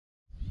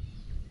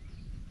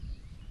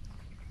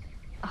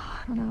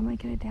I don't know, I might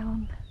get it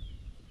down.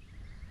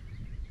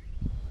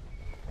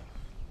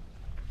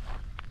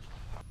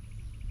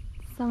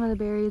 Some of the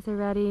berries are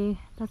ready.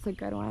 That's a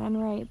good one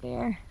right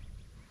there.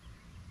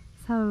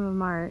 Some of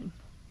them aren't,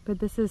 but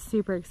this is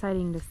super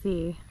exciting to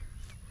see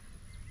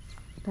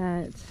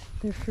that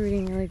they're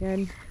fruiting really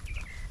good.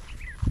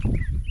 Oh,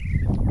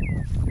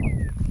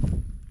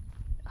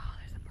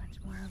 there's a bunch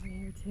more over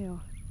here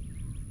too.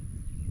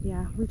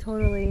 Yeah, we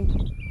totally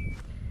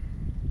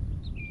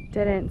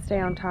didn't stay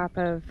on top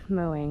of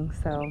mowing,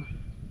 so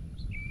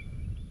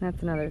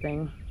that's another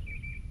thing.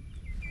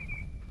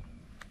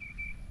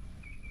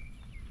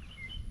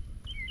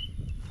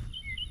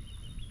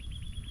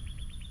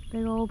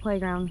 Big old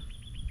playground.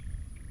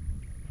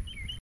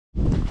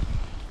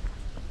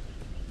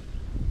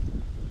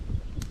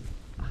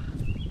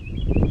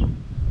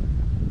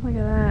 Look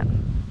at that.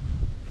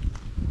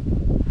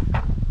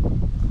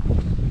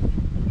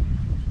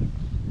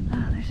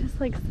 Oh, there's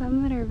just like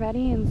some that are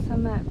ready and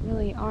some that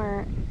really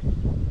aren't.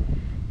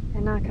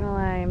 And not gonna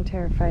lie, I'm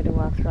terrified to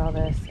walk through all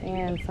this,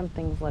 and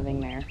something's living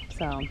there,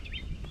 so I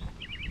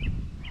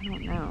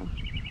don't know. I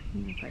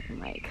don't know if I can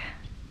like...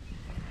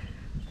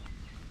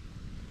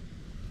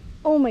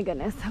 Oh my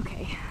goodness,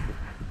 okay.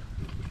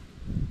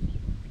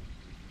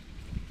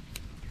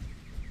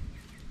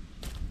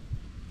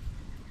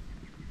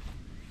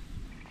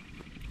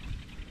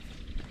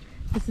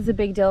 This is a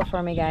big deal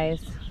for me,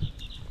 guys.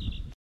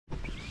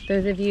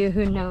 Those of you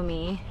who know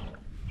me,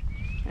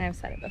 and I've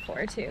said it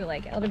before too,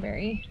 like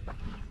elderberry,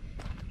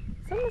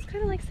 it's almost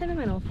kind of like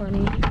sentimental for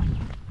me.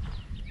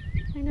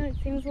 I know it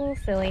seems a little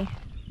silly,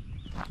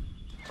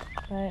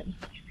 but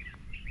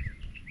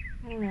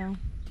I don't know.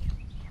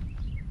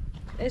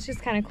 It's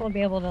just kind of cool to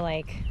be able to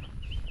like,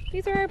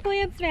 these are our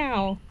plants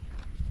now.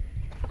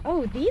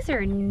 Oh, these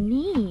are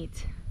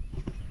neat.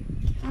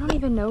 I don't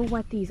even know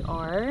what these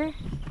are.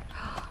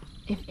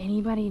 If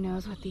anybody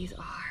knows what these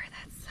are,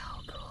 that's so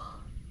cool.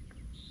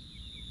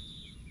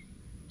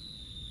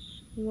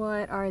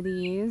 What are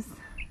these?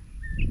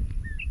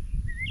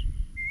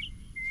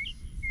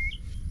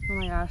 Oh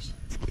my gosh.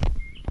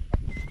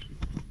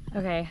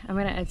 Okay, I'm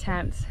gonna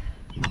attempt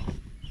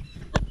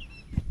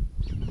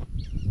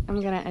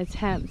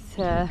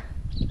to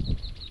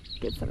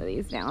get some of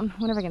these down. I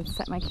wonder if I can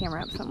set my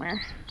camera up somewhere.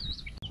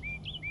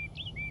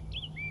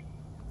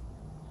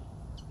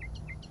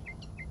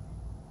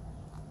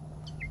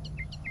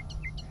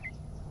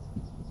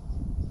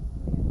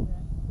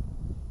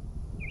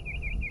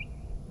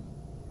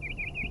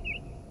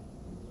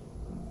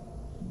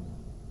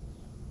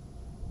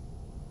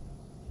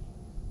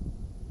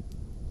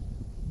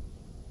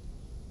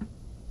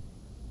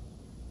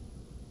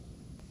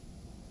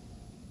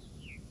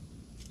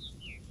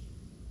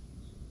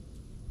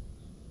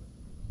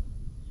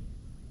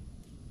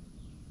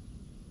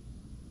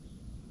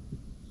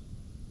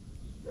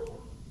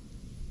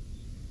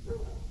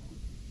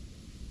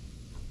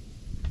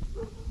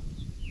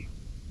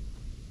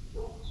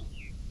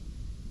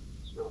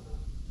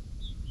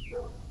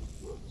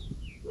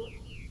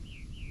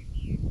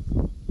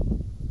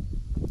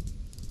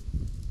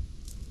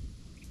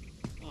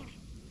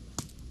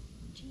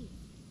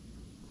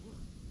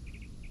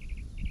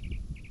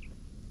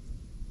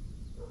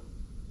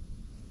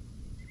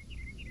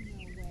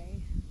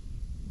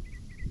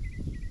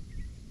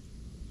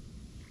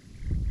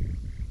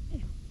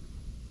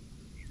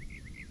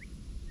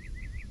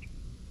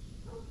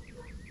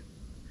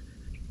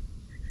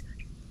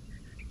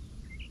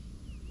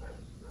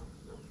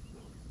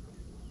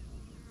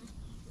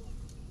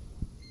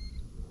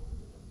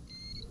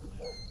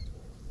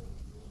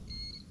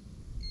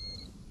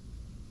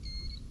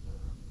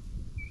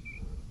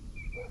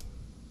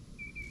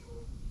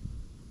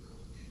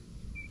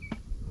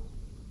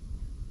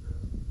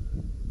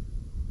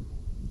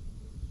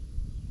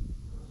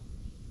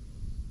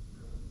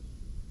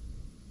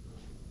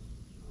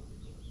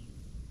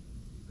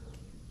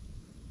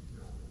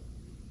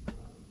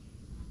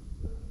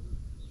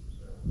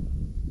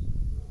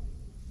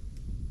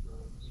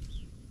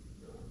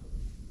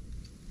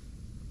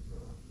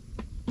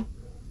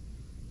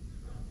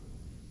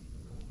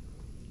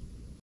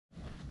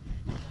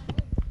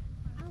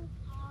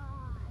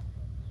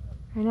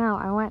 I know,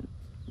 I want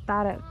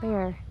that up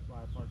there. That's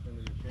why I parked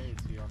under the shade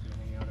so y'all can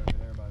hang out over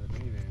there by the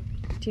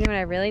minivan. Do you know what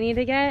I really need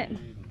to get?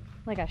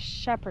 Like a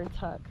shepherd's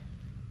hook.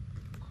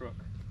 Crook.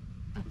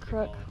 A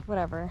crook,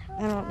 whatever.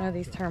 I don't know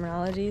these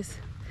terminologies.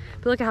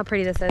 But look at how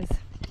pretty this is.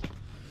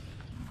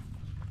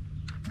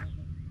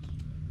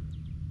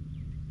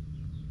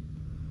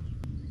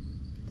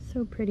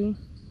 So pretty.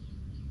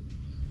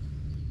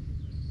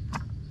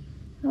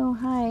 Oh,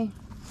 hi.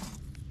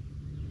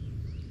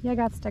 You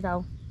got to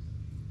go.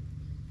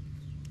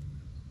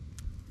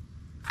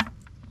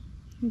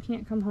 You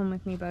can't come home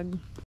with me, bug.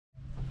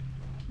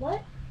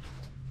 What?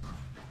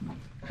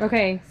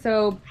 Okay,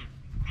 so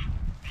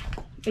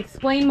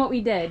explain what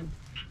we did.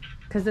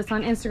 Because it's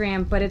on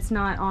Instagram, but it's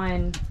not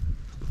on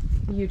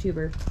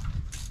YouTube,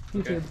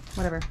 okay.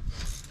 Whatever.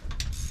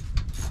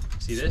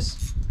 See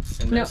this?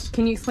 And no, this?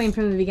 can you explain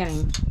from the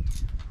beginning?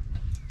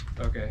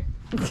 Okay.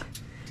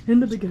 In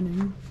the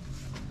beginning.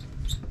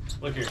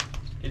 Look here.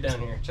 Get down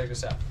here. Check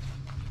this out.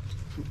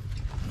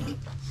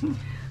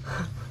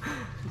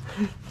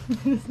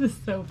 This is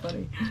so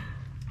funny.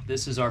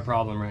 This is our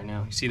problem right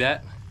now. You see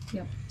that?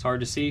 Yep. It's hard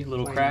to see.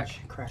 Little crack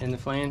in the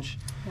flange.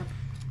 Yep.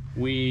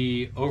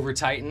 We over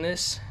tightened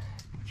this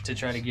to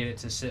try to get it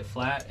to sit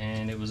flat,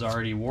 and it was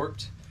already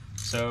warped.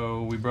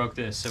 So we broke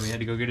this. So we had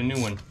to go get a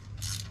new one.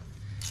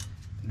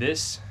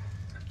 This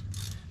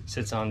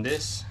sits on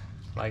this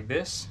like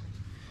this,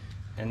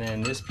 and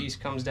then this piece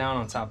comes down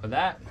on top of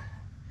that.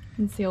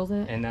 And seals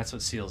it? And that's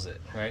what seals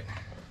it, right?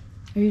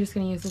 Are you just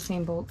going to use the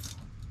same bolts?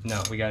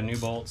 No, we got new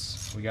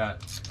bolts. We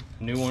got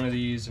a new one of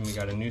these, and we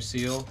got a new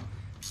seal.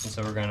 And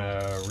so we're going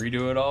to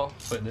redo it all,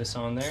 put this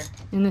on there.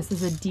 And this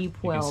is a deep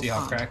well You can see how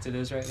pump. cracked it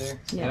is right there?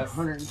 Yes. Yep.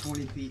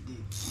 120 feet deep.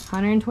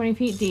 120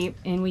 feet deep,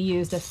 and we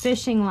used a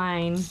fishing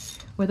line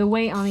with a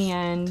weight on the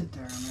end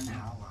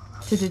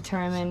to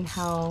determine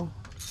how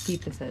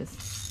deep this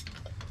is.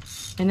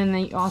 And then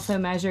they also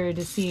measured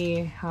to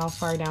see how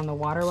far down the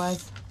water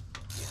was.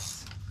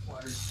 Yes.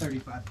 Water's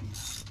 35 feet.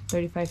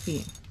 35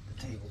 feet.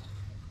 The table.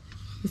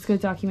 It's good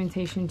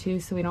documentation too,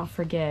 so we don't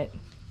forget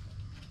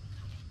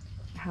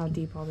how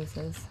deep all this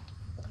is.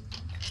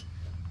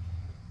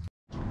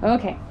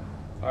 Okay,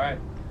 All right.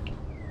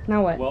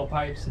 now what? Well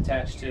pipes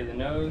attached to the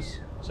nose.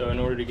 So in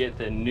order to get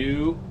the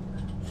new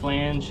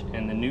flange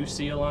and the new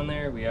seal on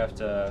there, we have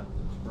to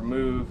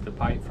remove the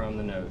pipe from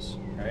the nose,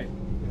 right?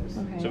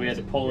 Okay. So we had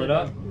to pull it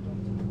up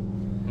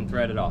and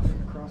thread it off,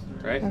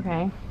 right?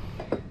 Okay.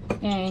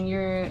 And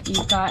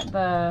you've got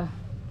the,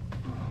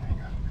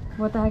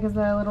 what the heck is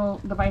the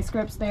vice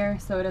grips there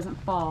so it doesn't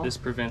fall? This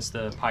prevents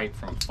the pipe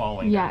from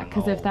falling Yeah, down the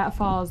because if hole. that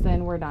falls,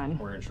 then we're done.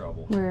 We're in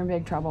trouble. We're in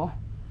big trouble.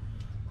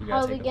 We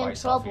How gotta do we take the get in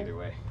vice off trouble? either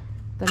way.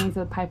 That means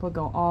the pipe would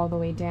go all the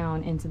way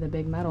down into the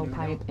big metal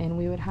pipe, and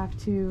we would have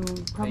to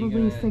probably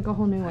gonna- sink a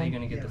whole new How are you one.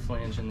 gonna get the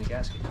flange and the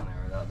gasket down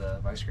there without the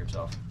vice grips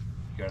off?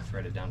 You gotta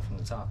thread it down from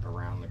the top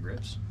around the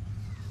grips.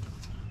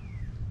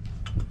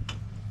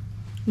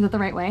 Is that the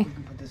right way? You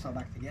can put this all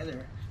back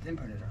together, then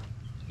put it on.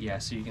 Yeah,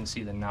 so you can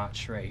see the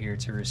notch right here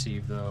to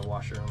receive the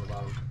washer on the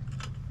bottom.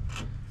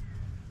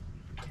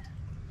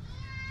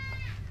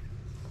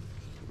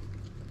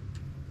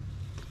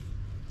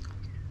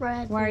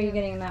 Red. Why are you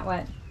getting that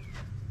wet?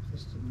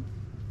 Just to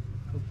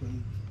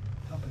hopefully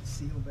help it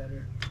seal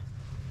better.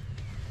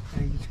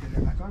 And you can screw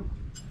that back on.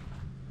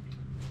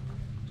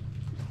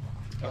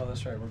 Oh,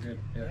 that's right, we're good.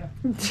 Yeah.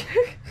 No,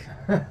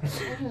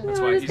 why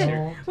we're, he's just here.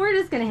 gonna, we're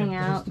just gonna hang Those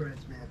out.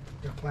 threads, man,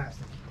 they're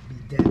plastic.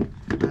 Be dead,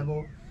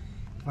 level.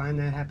 Find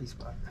that happy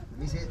spot. Let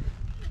me see it.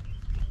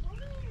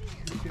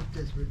 If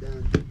this, we're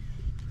done.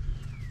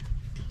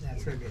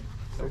 That's not good.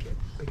 So good.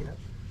 Pick it up.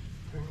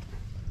 Turn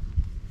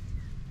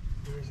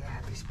it. Where's that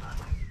happy spot?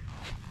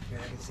 Here,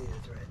 I can see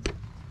the thread.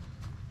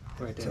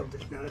 Right there.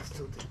 Tilted. No, it's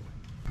tilted.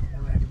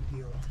 That might have to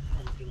feel.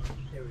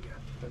 There we go.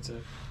 That's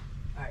it.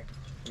 All right.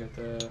 You got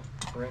the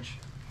wrench.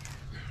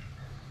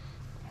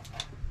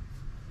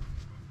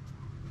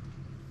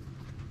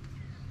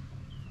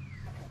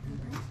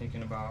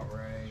 Thinking about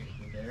right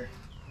there.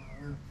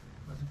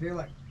 What's it feel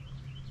like?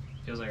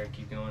 Feels like I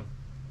keep going.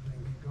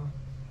 Keep going.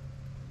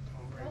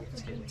 Don't break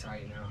It's it. getting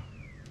tight now.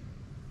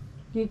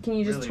 Can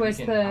you just Really,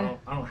 twist I the...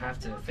 don't have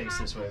to face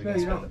this way. We No, can you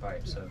spin don't. the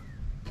pipe. So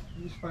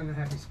You just find the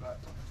happy spot.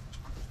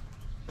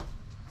 You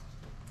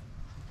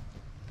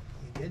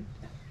good?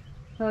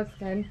 That looks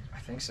good. I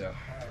think so.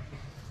 All right.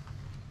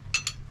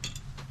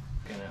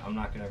 I'm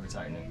not gonna over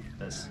tighten it.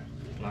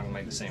 I'm not gonna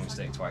make the same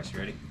mistake twice. You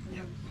ready?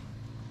 Yep.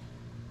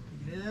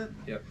 Pick it up.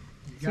 Yep. You So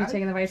you're got it?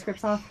 taking the vice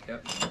grips off?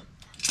 Yep.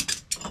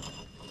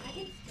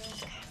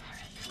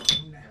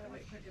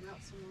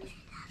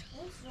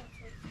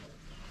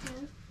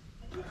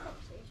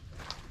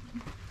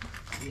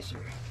 Yes, sir.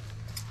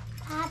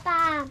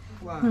 Papa,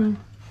 Wow.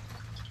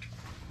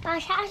 I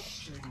saw, No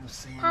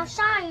sand. I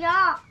saw a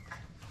rock.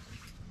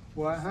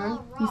 What, huh?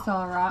 You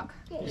saw a rock?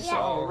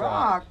 Oh,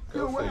 rock.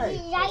 No Go way.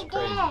 He's right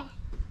there.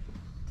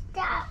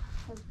 That,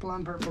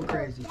 Plum purple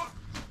crazy.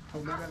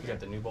 Hold that up. You got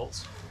the new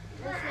bolts.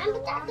 I'm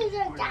talking to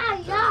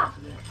that rock.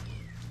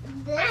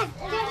 This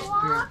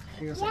rock.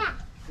 Hang on a second. Yeah.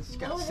 This has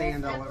got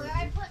sand all over Where it.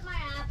 I put my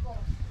apple.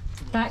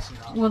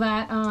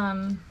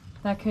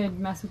 That could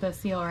mess with the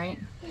seal, right?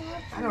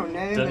 I don't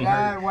know, Doesn't but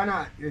hurt. why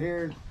not? You're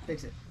here,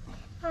 fix it.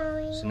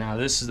 So now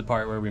this is the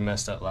part where we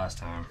messed up last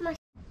time. What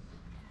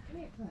the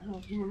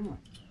hell's going on?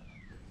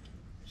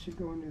 Should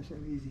go in there so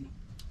easy.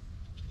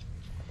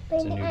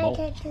 It's a new bolt.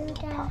 I could do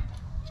that.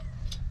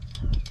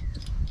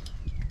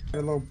 A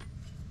little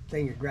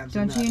thing that grabs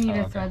Don't the you nut. need to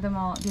okay. thread them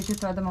all? Did you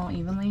thread them all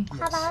evenly?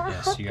 Papa,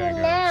 Yes, you gotta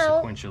go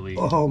now. sequentially.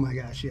 Oh my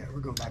gosh, yeah, we're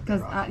going back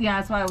Because there. yeah,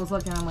 that's why I was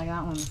looking. I'm like,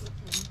 that one's.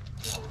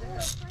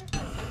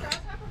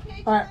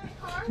 All right.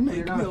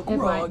 Make milk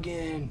raw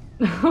again.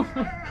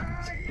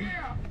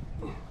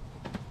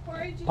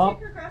 Kori, did you Pump.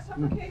 take your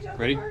grasshopper cage out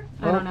Ready? the car?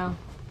 I don't know.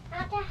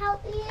 How to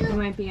help It you?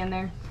 might be in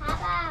there.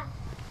 Papa.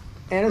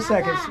 In a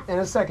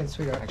second,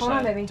 sweetheart. Actually,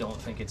 on, I baby. don't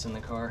think it's in the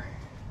car.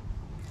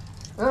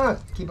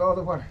 Keep all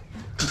the water.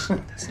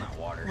 That's not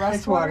water. Rust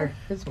It's water.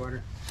 It's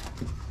water.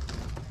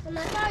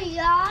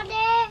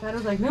 Dad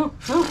was like, no,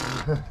 no.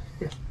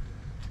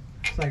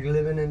 It's like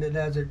living in the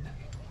desert.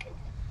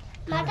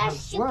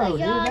 Whoa, dude,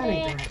 that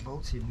ain't the right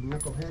bolts, you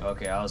knucklehead.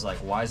 Okay, I was like,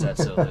 why is that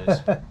so loose?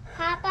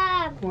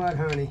 Papa, What,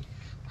 honey?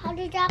 how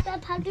to drop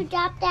that? How to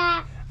drop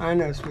that? I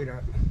know,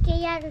 sweetheart. Okay,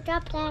 yeah, to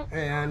drop that.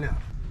 Hey, I know.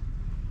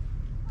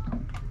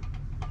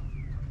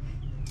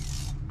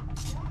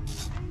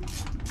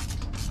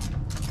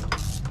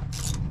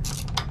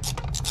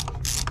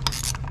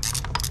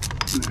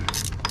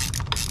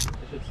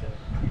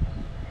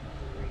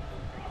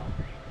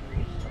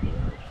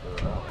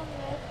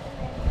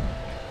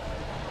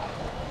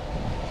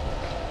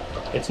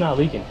 It's not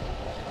leaking.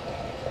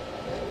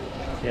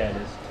 Yeah, it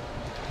is.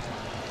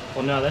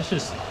 Well, no, that's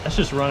just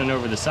running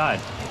over the side.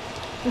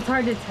 It's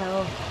hard to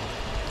tell.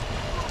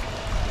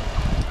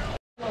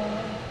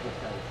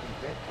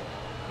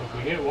 If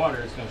we hit water,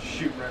 it's gonna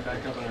shoot right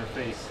back up in our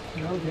face.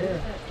 Oh,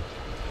 dear.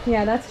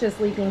 Yeah, that's just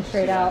leaking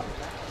straight out.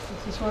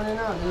 It's just running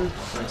out, dude.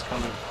 It's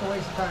coming. Don't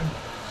waste of time.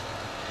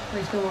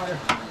 Waste of water.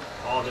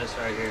 All this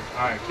right here.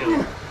 All right, kill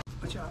it.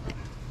 Watch out.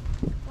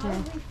 Why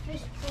do we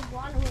fish for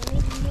water when we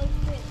can no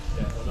fish?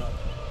 Yeah, hold up.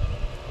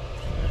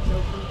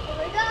 Here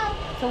we go.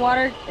 So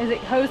water, is it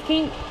hose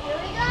kink? Here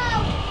we go.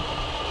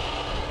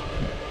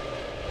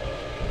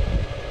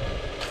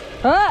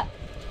 Ah!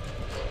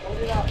 Hold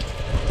it up.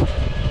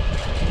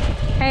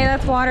 Hey,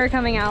 that's water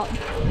coming out.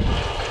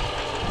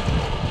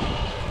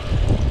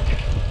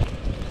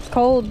 It's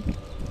cold.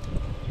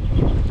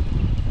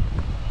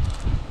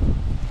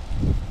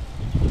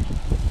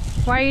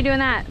 Why are you doing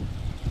that?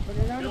 Put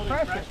it under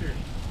pressure.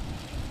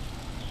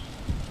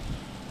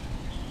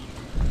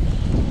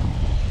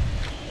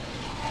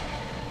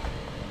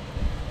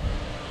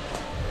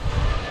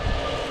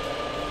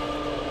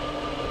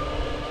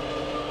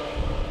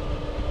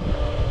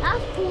 That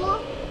was cool.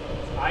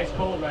 It's ice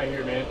cold right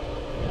here, man.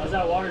 How's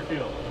that water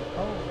feel?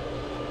 Oh.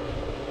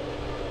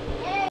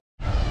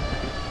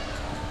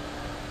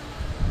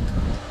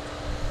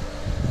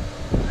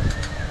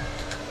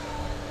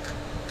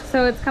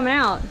 So it's coming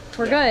out.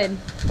 We're good.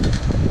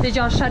 Did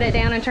y'all shut it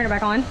down and turn it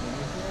back on?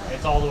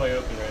 It's all the way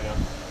open right now.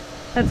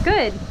 That's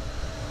good.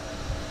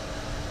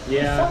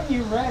 Yeah. Something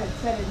you read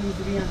said it needs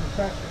to be under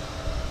pressure.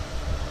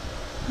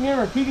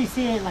 Remember, PVC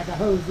ain't like a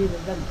hose either.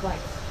 It doesn't flex.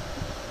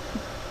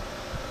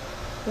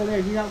 So there,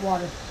 you got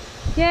water.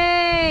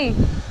 Yay!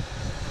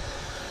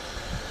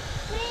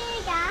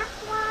 We got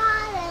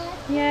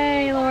water.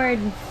 Yay, Lord.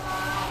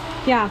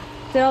 Yeah,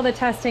 did all the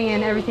testing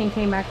and everything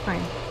came back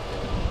fine.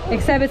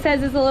 Except it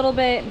says it's a little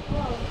bit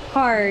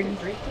hard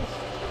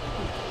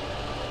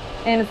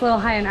and it's a little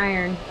high in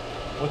iron.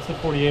 What's the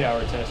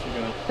 48-hour test you're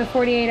doing? The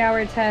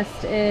 48-hour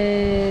test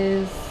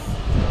is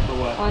For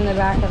what? on the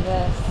back of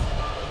this.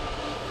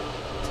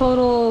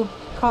 Total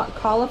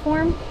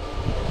coliform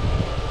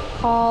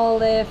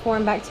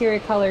bacteria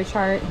color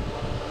chart.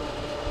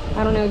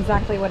 I don't know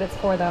exactly what it's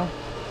for though.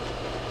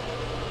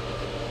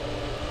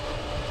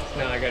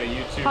 Now I got a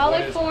YouTube. Coliform-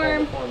 What is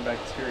coliform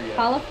bacteria?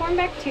 Coliform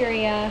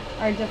bacteria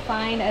are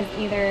defined as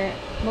either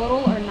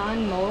motile or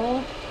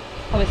non-motile,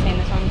 probably saying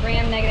this wrong,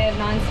 gram-negative,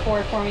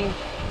 non-spore forming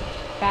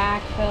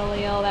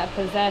bacterial that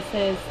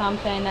possesses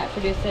something that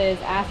produces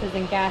acids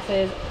and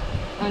gases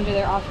under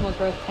their optimal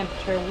growth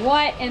temperature.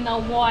 What in the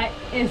what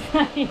is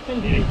that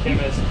even? Need a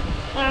chemist.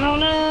 I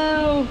don't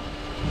know.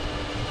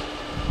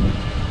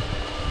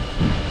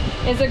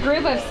 Is a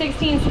group of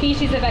 16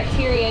 species of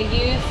bacteria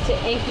used to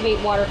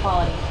indicate water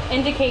quality.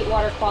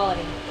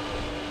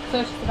 So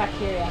it's just a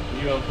bacteria. Can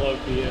you unplug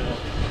the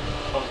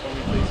pump for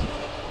me, please?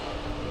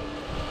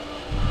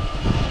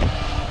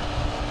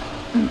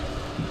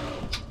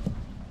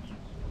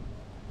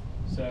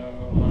 So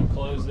I'm gonna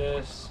close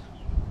this,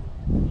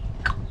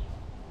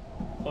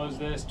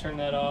 turn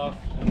that off,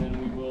 and then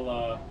we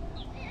will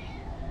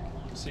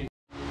see.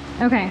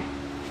 Okay.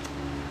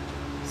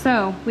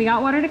 So we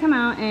got water to come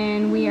out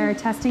and we are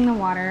testing the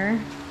water.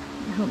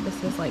 I hope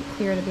this is like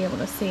clear to be able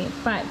to see,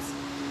 but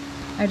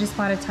I just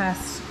bought a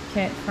test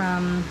kit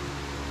from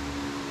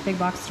big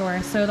box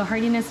store. So the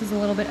hardiness is a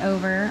little bit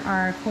over.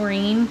 Our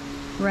chlorine,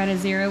 we're at a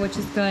 0, which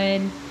is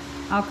good.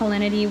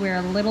 Alkalinity, we're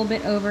a little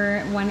bit over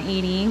at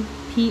 180.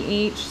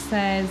 pH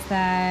says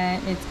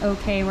that it's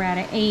okay, we're at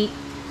an 8.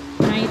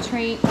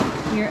 Nitrate,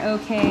 you're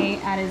okay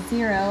at a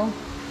 0.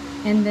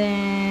 And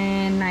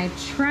then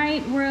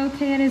nitrite, we're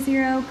okay at a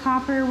 0.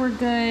 Copper, we're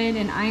good.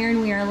 And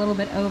iron, we are a little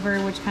bit over,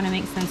 which kind of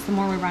makes sense. The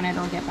more we run it,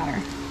 it'll get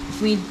better.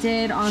 We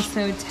did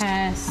also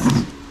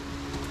test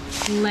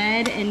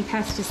lead and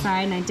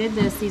pesticide, and I did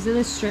this. These are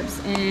the strips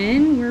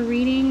in. We're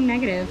reading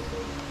negative.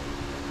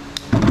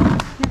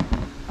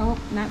 Oh,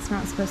 that's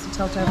not supposed to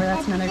tilt over.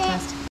 That's another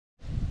test.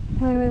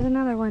 Oh, there's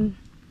another one.